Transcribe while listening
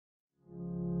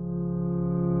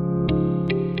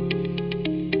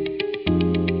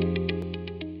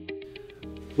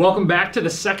Welcome back to the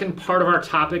second part of our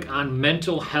topic on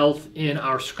mental health in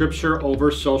our Scripture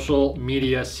over Social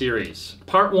Media series.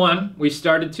 Part one, we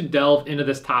started to delve into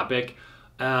this topic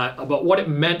about what it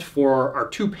meant for our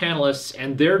two panelists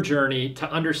and their journey to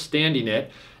understanding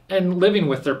it and living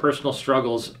with their personal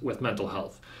struggles with mental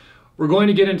health. We're going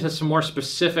to get into some more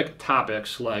specific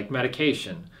topics like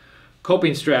medication,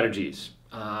 coping strategies,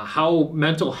 how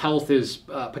mental health is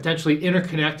potentially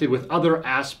interconnected with other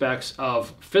aspects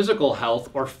of physical health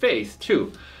or faith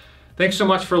too. Thanks so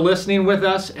much for listening with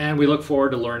us, and we look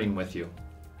forward to learning with you.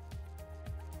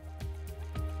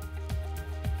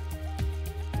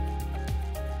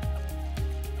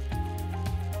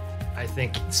 I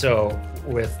think so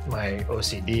with my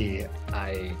OCD,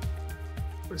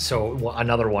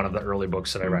 another one of the early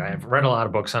books that I read. I've read a lot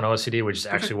of books on OCD, which is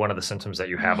actually one of the symptoms that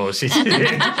you have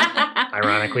OCD,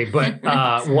 ironically. But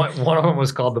one of them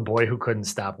was called The Boy Who Couldn't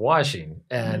Stop Washing.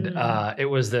 And it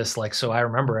was this so I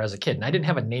remember as a kid, and I didn't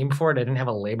have a name for it. I didn't have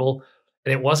a label.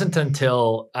 And it wasn't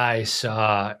until I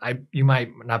saw, you might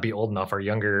not be old enough, or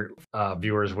younger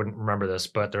viewers wouldn't remember this,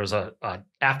 but there was a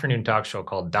afternoon talk show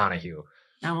called Donahue.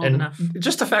 I'm old enough.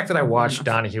 Just the fact that I watched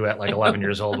Donahue at 11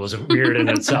 years old was weird in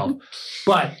itself.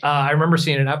 But I remember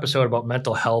seeing an episode about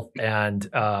mental health and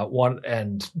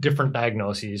different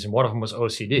diagnoses, and one of them was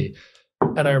OCD.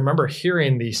 And I remember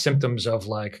hearing the symptoms of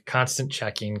constant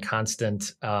checking,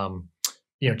 constant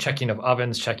checking of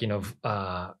ovens, checking of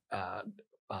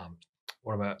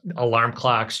alarm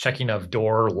clocks, checking of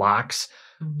door locks.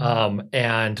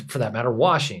 And for that matter,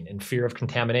 washing and fear of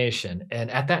contamination.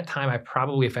 And at that time, I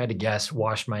probably, if I had to guess,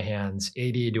 washed my hands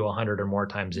 80 to 100 or more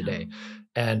times a day.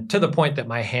 And to the point that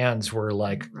my hands were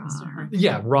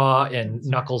raw and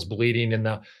knuckles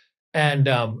bleeding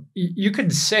you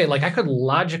could say, I could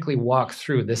logically walk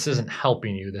through, this isn't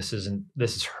helping you. This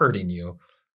is hurting you,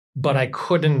 but I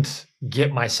couldn't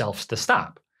get myself to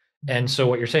stop. And so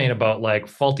what you're saying about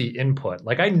faulty input,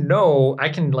 I know I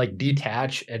can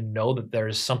detach and know that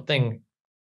there's something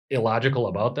illogical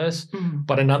about this,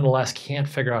 but I nonetheless can't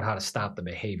figure out how to stop the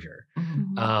behavior,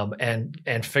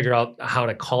 and figure out how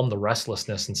to calm the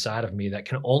restlessness inside of me that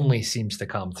can only seems to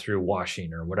come through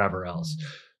washing or whatever else.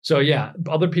 So yeah,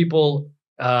 other people,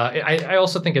 I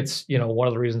also think it's, one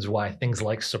of the reasons why things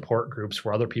like support groups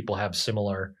where other people have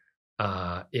similar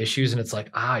issues, and it's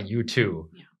you too.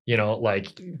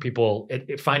 People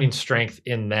finding strength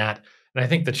in that. And I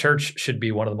think the church should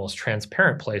be one of the most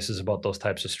transparent places about those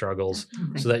types of struggles,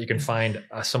 so that you can find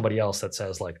somebody else that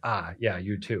says yeah,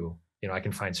 you too. I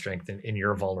can find strength in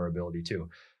your vulnerability too.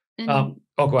 And go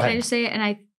ahead. Can I just say,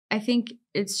 and I think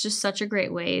it's just such a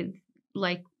great way,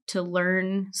 to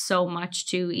learn so much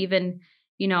too. Even,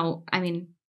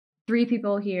 three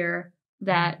people here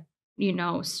that,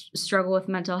 struggle with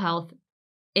mental health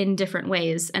in different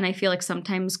ways. And I feel like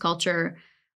sometimes culture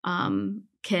can,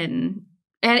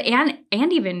 and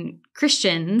even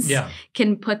Christians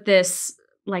can put this,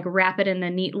 wrap it in a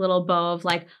neat little bow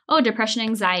of depression,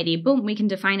 anxiety, boom, we can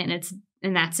define it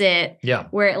and that's it. Yeah.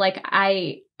 Where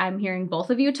I'm hearing both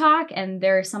of you talk, and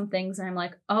there are some things and I'm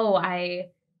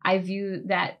I view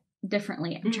that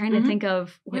differently. I'm trying to think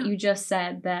of what you just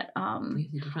said, that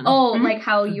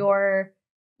how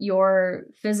your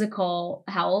physical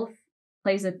health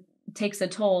takes a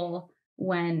toll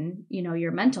when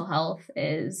your mental health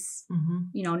is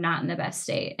not in the best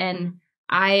state. And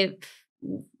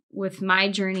with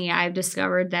my journey, I've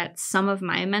discovered that some of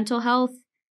my mental health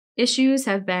issues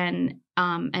have been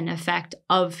an effect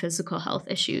of physical health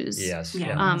issues. Yes. So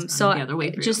the other way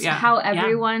just how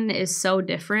everyone is so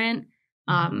different.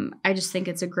 I just think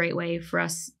it's a great way for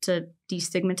us to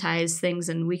destigmatize things,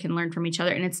 and we can learn from each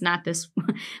other. And it's not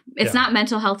not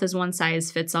mental health is one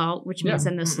size fits all, which means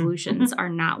then the solutions are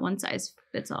not one size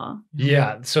fits all.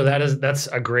 Yeah. So that's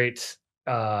a great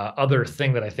other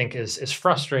thing that I think is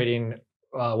frustrating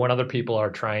when other people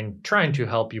are trying to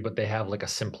help you, but they have a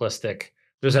simplistic.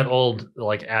 There's that old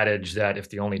adage that if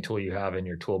the only tool you have in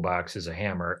your toolbox is a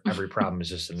hammer, every problem is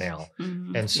just a nail.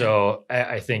 And so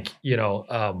I think,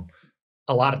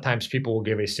 a lot of times people will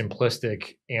give a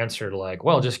simplistic answer to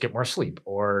just get more sleep,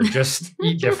 or just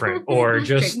eat different, or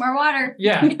just drink more water.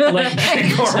 Yeah. Drink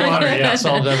more water. Yeah.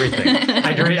 Solves everything.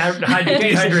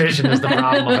 Dehydration is the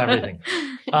problem of everything.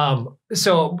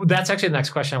 So that's actually the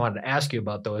next question I wanted to ask you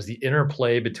about, though, is the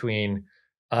interplay between,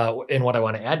 and what I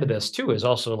want to add to this too is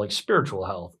also spiritual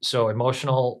health. So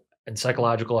emotional and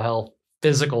psychological health,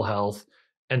 physical health,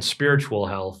 and spiritual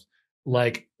health.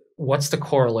 What's the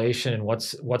correlation and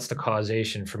what's the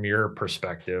causation from your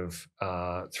perspective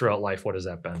throughout life? What has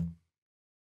that been?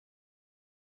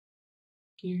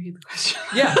 Can you repeat the question?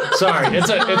 Yeah, sorry. It's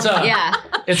a yeah.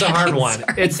 It's a hard one.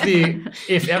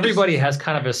 If everybody has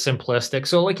kind of a simplistic,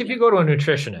 so like if you go to a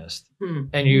nutritionist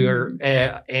and you're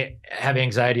have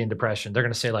anxiety and depression, they're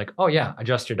going to say like, oh yeah,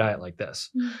 adjust your diet like this.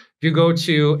 If you go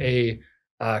to a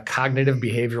cognitive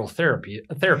behavioral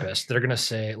therapist, they're going to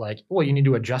say like, well, you need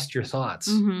to adjust your thoughts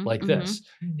like this.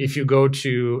 If you go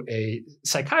to a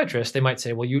psychiatrist, they might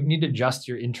say, well, you need to adjust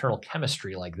your internal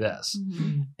chemistry like this.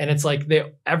 And it's like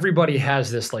everybody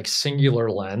has this like singular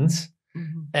lens.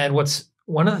 And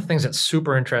one of the things that's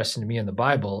super interesting to me in the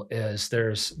Bible is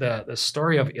there's the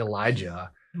story of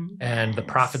Elijah and the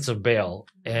prophets of Baal.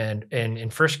 And in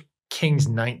 1 Kings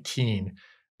 19,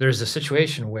 there's a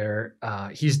situation where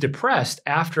he's depressed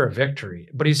after a victory,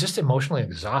 but he's just emotionally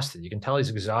exhausted. You can tell he's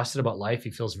exhausted about life.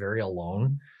 He feels very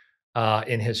alone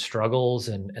in his struggles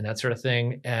and that sort of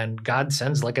thing. And God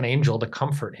sends like an angel to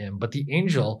comfort him, but the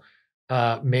angel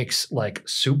makes like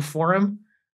soup for him.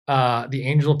 The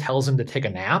angel tells him to take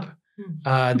a nap.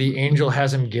 The angel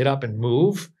has him get up and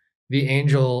move. The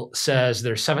angel says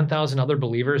there's 7,000 other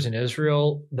believers in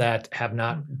Israel that have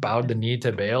not bowed the knee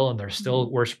to Baal and they're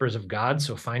still worshipers of God.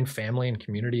 So find family and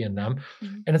community in them.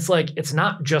 And it's like, it's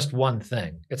not just one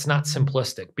thing. It's not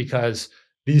simplistic because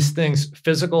these things,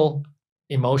 physical,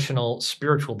 emotional,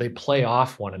 spiritual, they play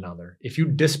off one another. If you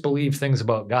disbelieve things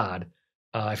about God,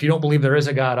 if you don't believe there is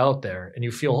a God out there and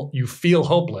you feel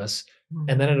hopeless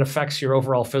and then it affects your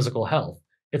overall physical health,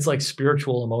 it's like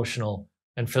spiritual, emotional,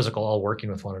 and physical all working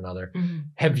with one another.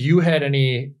 Have you had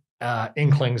any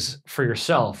inklings for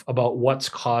yourself about what's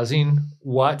causing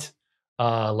what?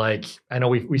 Like, I know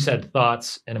we said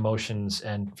thoughts and emotions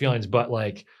and feelings, but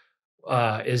like,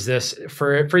 is this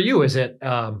for you? Is it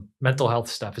mental health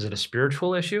stuff? Is it a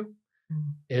spiritual issue?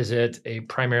 Is it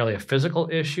primarily a physical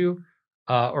issue?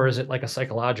 Or is it like a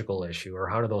psychological issue? Or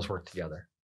how do those work together?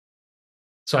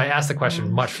 So I asked the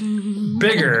question much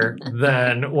bigger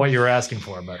than what you were asking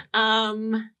for, but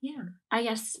yeah, I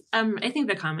guess I think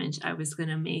the comment I was going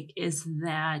to make is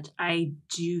that I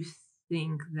do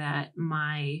think that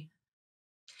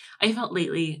I felt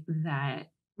lately that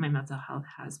my mental health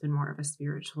has been more of a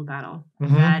spiritual battle,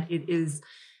 that it is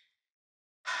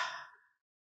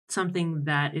something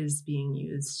that is being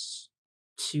used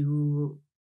to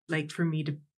like for me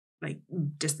to like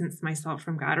distance myself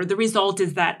from God, or the result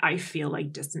is that I feel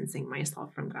like distancing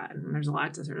myself from God. And there's a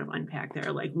lot to sort of unpack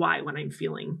there. Like why, when I'm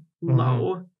feeling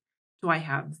low, do I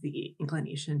have the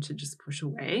inclination to just push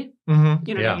away? You know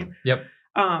what I mean? Yep.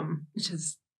 Which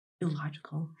is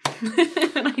illogical.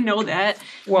 And I know that.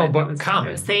 Well, but common.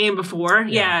 I was saying before,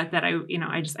 that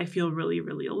I feel really,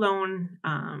 really alone.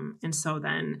 And so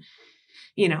then,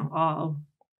 I'll,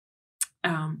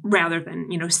 rather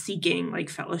than, seeking like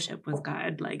fellowship with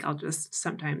God, like I'll just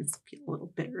sometimes feel a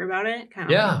little bitter about it.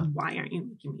 Kind of like, why aren't you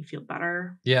making me feel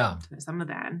better? Yeah. Some of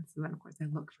that. So then of course I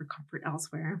look for comfort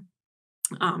elsewhere.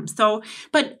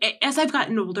 But as I've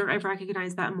gotten older, I've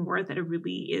recognized that more, that it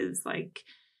really is like,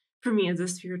 for me, it's a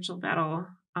spiritual battle.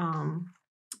 And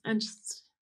just,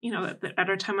 at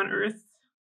our time on earth,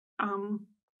 our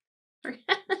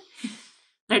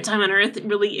time on earth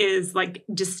really is like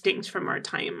distinct from our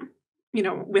time,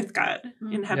 with God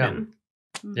in heaven.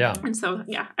 Yeah. And so,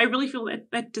 I really feel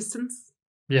that distance.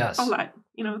 Yes. A lot,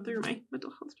 through my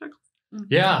mental health struggles.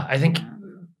 Yeah. I think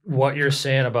what you're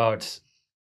saying about,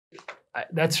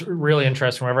 that's really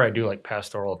interesting. Whenever I do like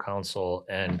pastoral counsel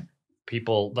and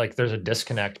people, like there's a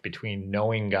disconnect between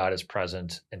knowing God is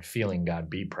present and feeling God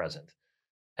be present.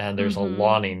 And there's a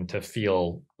longing to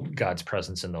feel God's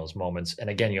presence in those moments. And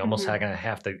again, you almost kind of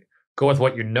have to go with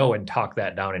what you know and talk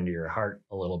that down into your heart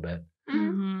a little bit.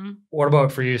 What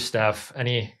about for you, Steph?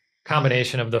 Any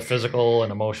combination of the physical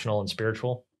and emotional and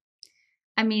spiritual?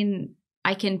 I mean,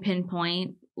 I can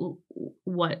pinpoint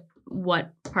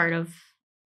what part of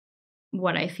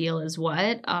what I feel is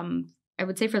what. I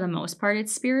would say for the most part,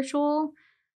 it's spiritual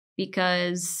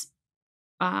because,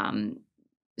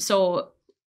 so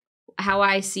how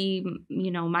I see,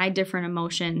 my different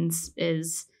emotions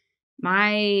is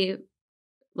my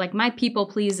people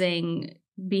pleasing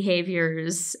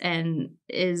behaviors and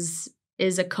is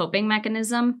a coping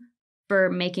mechanism for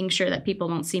making sure that people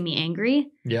don't see me angry.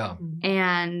 Yeah.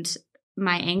 And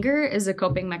my anger is a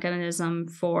coping mechanism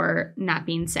for not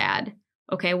being sad.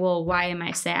 Okay, well, why am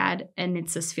I sad? And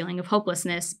it's this feeling of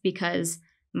hopelessness because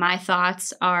my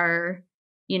thoughts are,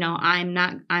 I'm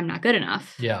not good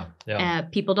enough. Yeah. Yeah.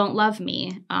 People don't love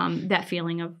me. That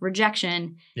feeling of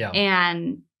rejection. Yeah.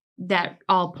 And that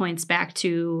all points back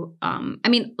to,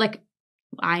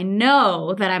 I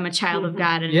know that I'm a child of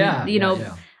God,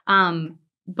 and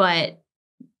but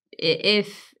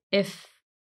if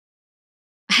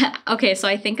okay, so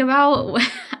I think about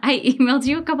I emailed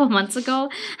you a couple months ago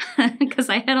because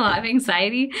I had a lot of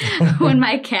anxiety when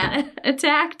my cat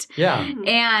attacked. Yeah.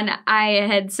 And I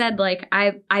had said, like,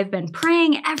 I've been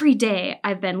praying every day.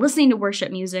 I've been listening to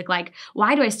worship music. Like,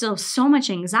 why do I still have so much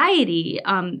anxiety?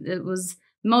 It was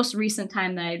the most recent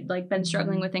time that I'd like been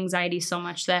struggling with anxiety so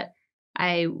much that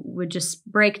I would just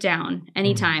break down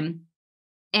anytime.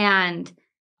 And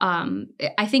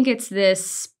I think it's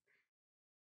this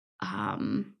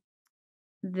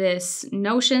this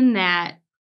notion that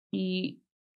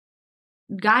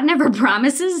God never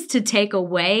promises to take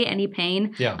away any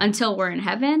pain until we're in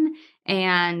heaven.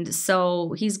 And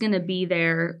so he's going to be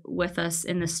there with us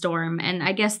in the storm. And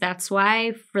I guess that's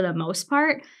why, for the most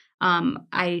part,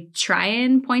 I try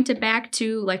and point it back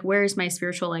to, like, where is my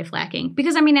spiritual life lacking?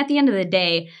 Because, I mean, at the end of the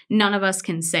day, none of us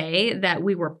can say that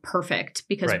we were perfect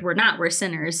because we're not. We're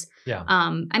sinners. Yeah.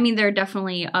 I mean, there are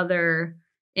definitely other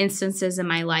instances in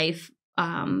my life,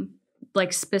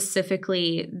 like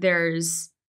specifically there's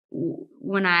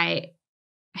when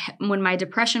my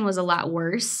depression was a lot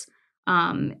worse,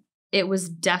 it was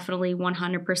definitely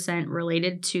 100%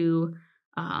 related to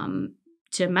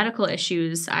medical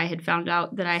issues. I had found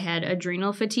out that I had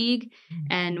adrenal fatigue,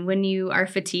 and when you are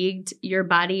fatigued, your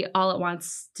body, all it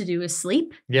wants to do is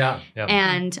sleep. Yeah.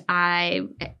 And I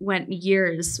went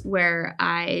years where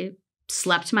I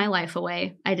slept my life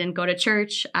away. I didn't go to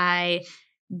church. I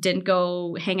didn't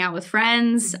go hang out with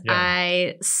friends.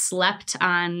 I slept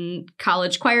on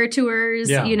college choir tours.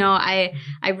 You know, I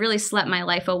really slept my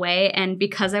life away. And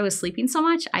because I was sleeping so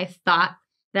much, I thought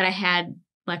that I had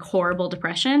like horrible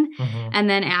depression. And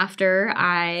then after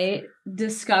I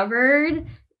discovered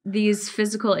these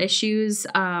physical issues,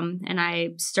 and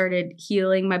I started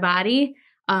healing my body,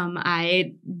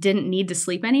 I didn't need to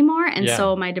sleep anymore. And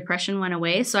so my depression went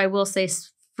away. So I will say,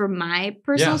 for my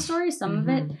personal story, some of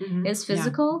it is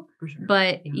physical. For sure.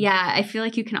 But I feel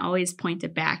like you can always point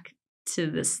it back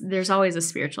to this. There's always a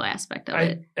spiritual aspect of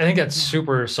it. I think that's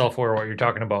super self-aware what you're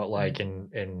talking about, like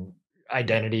in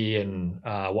identity and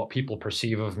what people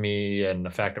perceive of me and the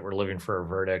fact that we're living for a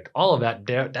verdict. All of that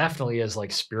definitely is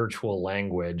like spiritual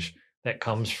language that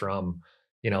comes from,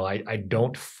 you know, I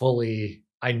don't fully,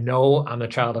 I know I'm a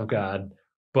child of God,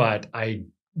 but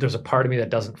there's a part of me that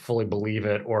doesn't fully believe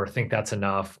it or think that's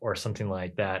enough or something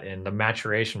like that. And the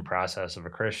maturation process of a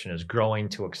Christian is growing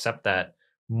to accept that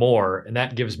more. And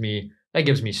that gives me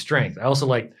strength. I also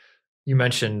like, you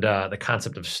mentioned the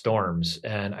concept of storms.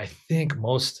 And I think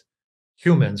most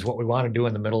humans, what we want to do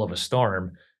in the middle of a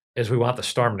storm is we want the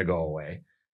storm to go away.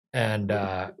 And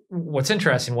what's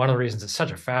interesting, one of the reasons it's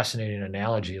such a fascinating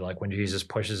analogy, like when Jesus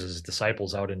pushes his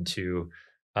disciples out into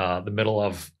the middle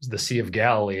of the Sea of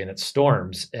Galilee and it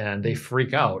storms and they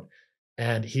freak out.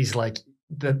 And he's like,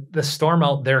 the storm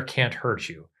out there can't hurt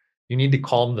you. You need to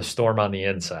calm the storm on the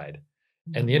inside.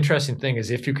 And the interesting thing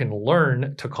is if you can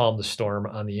learn to calm the storm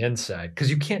on the inside, because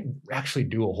you can't actually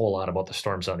do a whole lot about the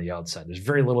storms on the outside. There's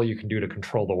very little you can do to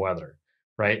control the weather,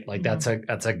 right? Like that's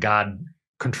a God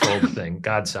controlled thing,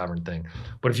 God sovereign thing.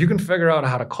 But if you can figure out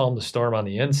how to calm the storm on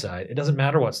the inside, it doesn't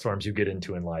matter what storms you get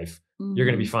into in life, you're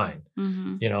going to be fine.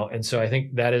 You know, and so I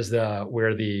think that is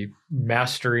where the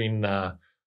mastering the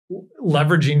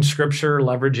leveraging scripture,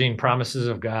 leveraging promises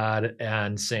of God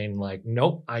and saying like,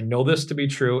 nope, I know this to be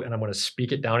true. And I'm going to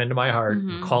speak it down into my heart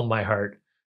and calm my heart.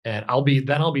 And I'll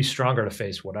be stronger to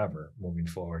face whatever moving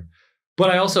forward.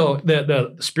 But I also,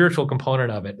 the spiritual component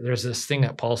of it, there's this thing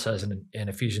that Paul says in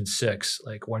Ephesians 6,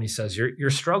 like when he says your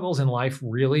struggles in life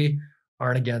really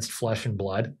aren't against flesh and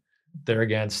blood. They're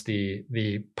against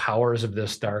the powers of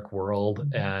this dark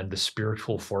world and the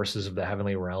spiritual forces of the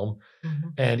heavenly realm.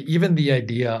 And even the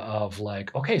idea of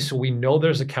like, okay, so we know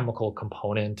there's a chemical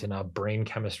component and a brain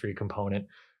chemistry component.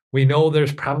 We know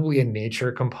there's probably a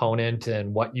nature component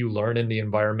and what you learn in the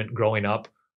environment growing up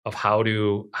of how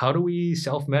do we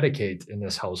self-medicate in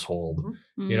this household,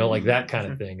 you know, like that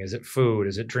kind of thing. Is it food?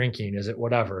 Is it drinking? Is it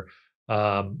whatever?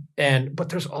 But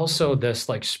there's also this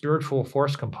like spiritual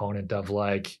force component of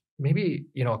like, maybe,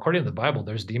 you know, according to the Bible,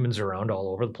 there's demons around all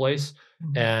over the place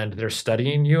and they're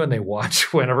studying you and they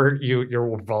watch whenever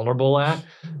you're vulnerable at.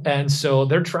 And so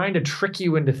they're trying to trick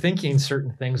you into thinking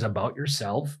certain things about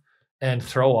yourself and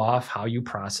throw off how you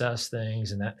process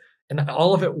things and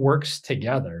all of it works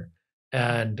together.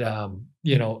 And,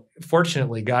 you know,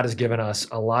 fortunately, God has given us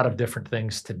a lot of different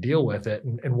things to deal with it.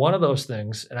 And one of those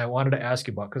things, and I wanted to ask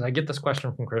you about, because I get this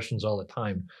question from Christians all the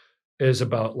time, is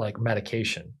about like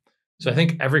medication. So I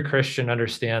think every Christian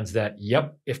understands that,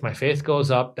 yep, if my faith goes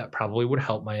up, that probably would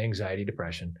help my anxiety,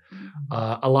 depression.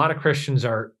 A lot of Christians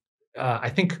are, I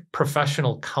think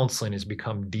professional counseling has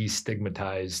become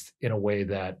destigmatized in a way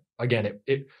that, again,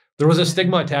 There was a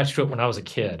stigma attached to it when I was a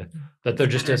kid that there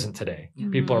just isn't today.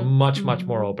 People are much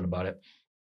more open about it.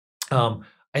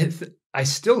 I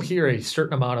still hear a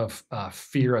certain amount of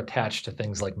fear attached to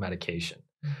things like medication.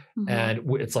 And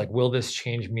it's like, will this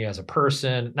change me as a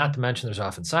person? Not to mention there's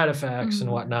often side effects and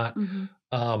whatnot.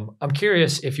 I'm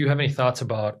curious if you have any thoughts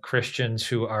about Christians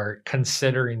who are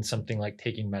considering something like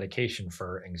taking medication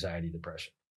for anxiety,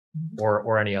 depression,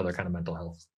 or any other kind of mental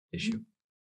health issue.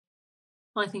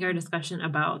 Well, I think our discussion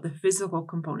about the physical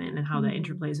component and how that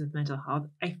interplays with mental health,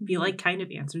 I feel like kind of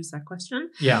answers that question.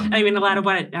 Yeah. I mean, a lot of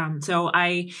what, so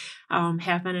I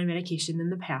have been on medication in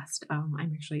the past.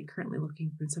 I'm actually currently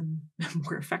looking for some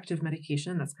more effective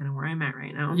medication. That's kind of where I'm at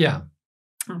right now. Yeah.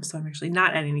 So I'm actually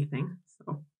not at anything.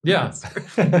 So yeah.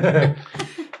 I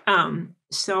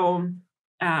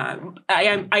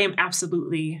am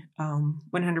absolutely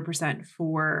 100%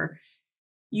 for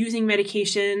using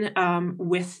medication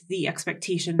with the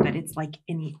expectation that it's like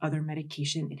any other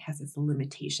medication. It has its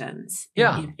limitations.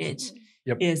 Yeah. If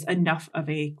it is enough of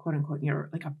a quote unquote,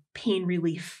 like a pain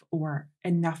relief or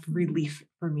enough relief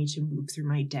for me to move through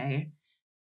my day,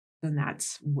 then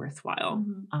that's worthwhile.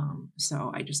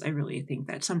 So I really think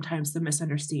that sometimes the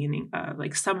misunderstanding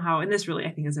like somehow, and this really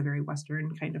I think is a very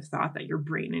Western kind of thought that your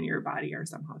brain and your body are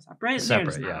somehow separate.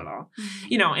 Separate, not at all.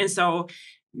 And so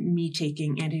me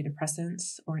taking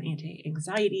antidepressants or an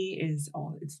anti-anxiety it's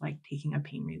like taking a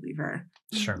pain reliever,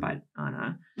 but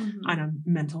on a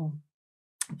mental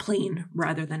plane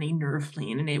rather than a nerve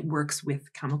plane, and it works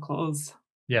with chemicals.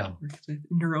 Yeah. Works with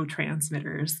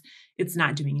neurotransmitters. It's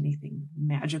not doing anything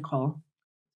magical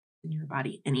in your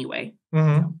body anyway.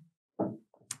 So,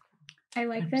 I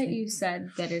like that you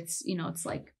said that it's, it's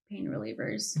like pain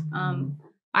relievers.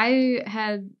 I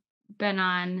had been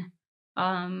on,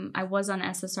 I was on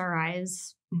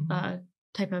SSRIs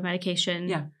type of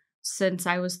medication since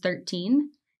I was 13.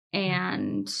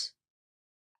 And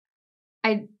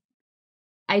I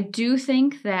do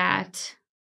think that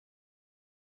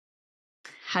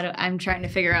I'm trying to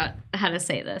figure out how to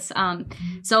say this.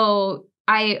 So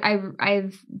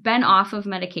I've been off of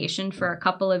medication for a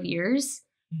couple of years,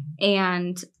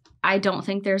 and I don't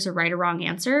think there's a right or wrong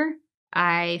answer.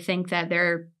 I think that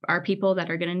there are people that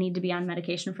are going to need to be on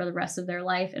medication for the rest of their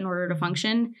life in order to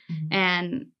function.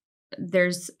 And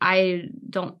I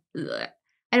don't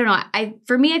know.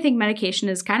 For me, I think medication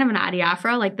is kind of an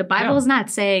adiaphora. Like the Bible is not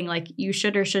saying like you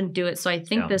should or shouldn't do it. So I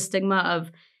think the stigma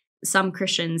of some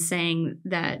Christians saying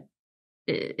that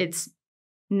it's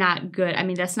not good, I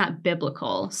mean, that's not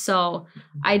biblical. So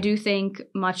I do think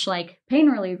much like pain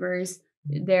relievers,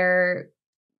 you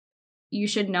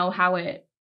should know how it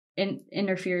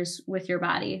interferes with your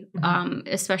body,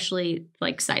 especially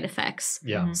like side effects.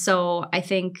 Yeah. So I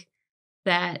think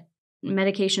that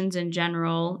medications in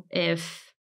general,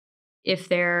 if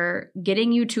they're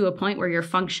getting you to a point where you're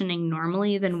functioning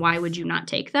normally, then why would you not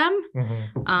take them?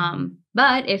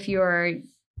 But if you're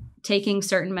taking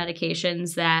certain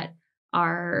medications that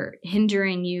are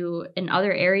hindering you in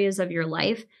other areas of your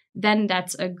life, then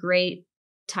that's a great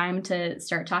time to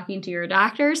start talking to your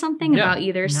doctor or something about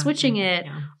either switching it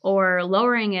or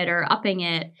lowering it or upping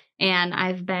it. And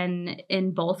I've been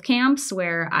in both camps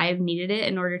where I've needed it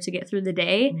in order to get through the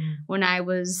day. When I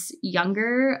was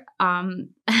younger,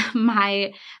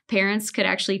 my parents could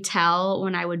actually tell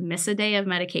when I would miss a day of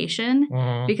medication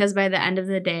because by the end of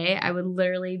the day, I would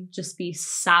literally just be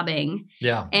sobbing.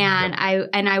 Yeah. And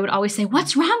I would always say,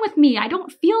 "What's wrong with me? I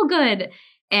don't feel good."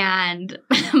 And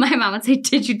my mom would say,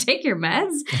 "Did you take your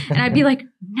meds?" And I'd be like,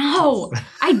 "No,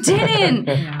 I didn't."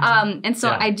 And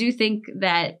so I do think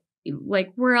that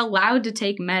like we're allowed to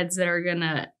take meds that are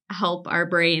gonna help our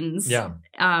brains.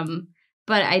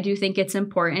 But I do think it's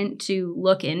important to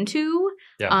look into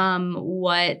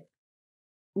what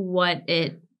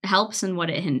it helps and what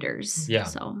it hinders.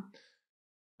 So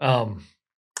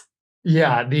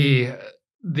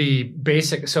the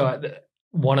basic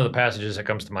one of the passages that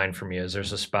comes to mind for me is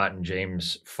there's a spot in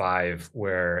James 5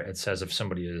 where it says if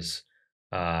somebody is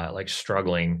like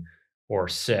struggling or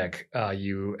sick,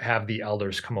 you have the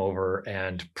elders come over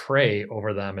and pray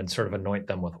over them and sort of anoint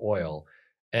them with oil.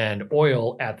 And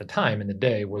oil at the time in the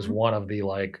day was one of the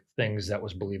like things that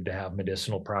was believed to have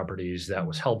medicinal properties that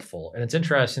was helpful. And it's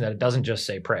interesting that it doesn't just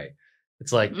say pray.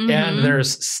 It's like, and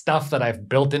there's stuff that I've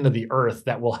built into the earth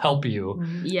that will help you.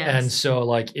 And so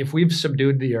like if we've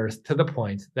subdued the earth to the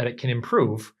point that it can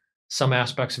improve some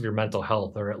aspects of your mental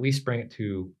health or at least bring it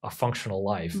to a functional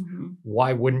life,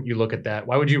 why wouldn't you look at that?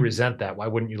 Why would you resent that? Why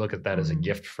wouldn't you look at that as a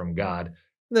gift from God?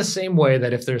 In the same way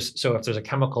that if there's a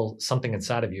chemical, something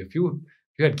inside of you, if you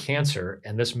had cancer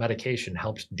and this medication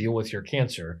helps deal with your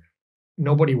cancer,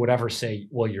 nobody would ever say,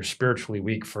 well, you're spiritually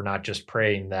weak for not just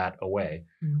praying that away.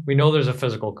 Mm-hmm. We know there's a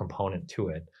physical component to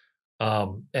it.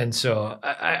 And so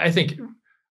I think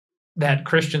that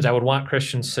I would want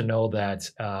Christians to know that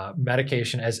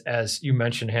medication, as you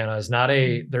mentioned, Hannah, is not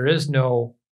there is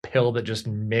no pill that just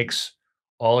makes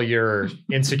all your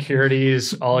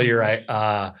insecurities, all your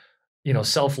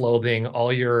self-loathing,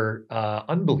 all your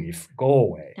unbelief go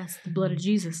away. That's the blood of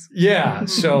Jesus. Yeah.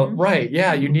 So right.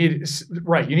 Yeah. You need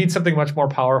something much more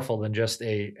powerful than just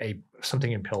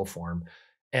something in pill form.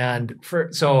 And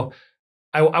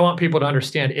I want people to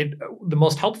understand it. The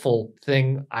most helpful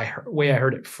thing way I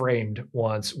heard it framed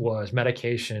once was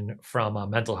medication from a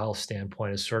mental health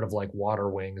standpoint is sort of like water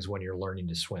wings when you're learning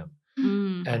to swim.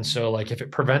 And so like if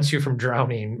it prevents you from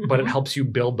drowning, but it helps you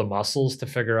build the muscles to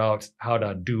figure out how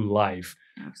to do life,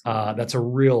 that's a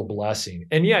real blessing.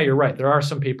 And yeah, you're right. There are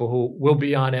some people who will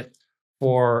be on it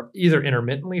for either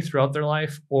intermittently throughout their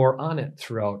life or on it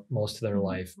throughout most of their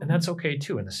life. And that's okay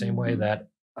too, in the same way that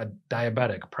a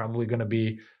diabetic probably going to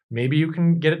be, maybe you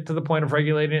can get it to the point of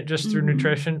regulating it just through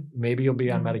nutrition. Maybe you'll be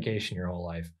on medication your whole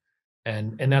life.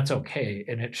 And that's okay.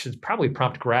 And it should probably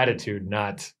prompt gratitude,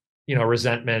 not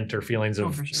resentment or feelings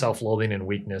of self-loathing and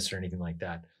weakness or anything like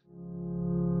that.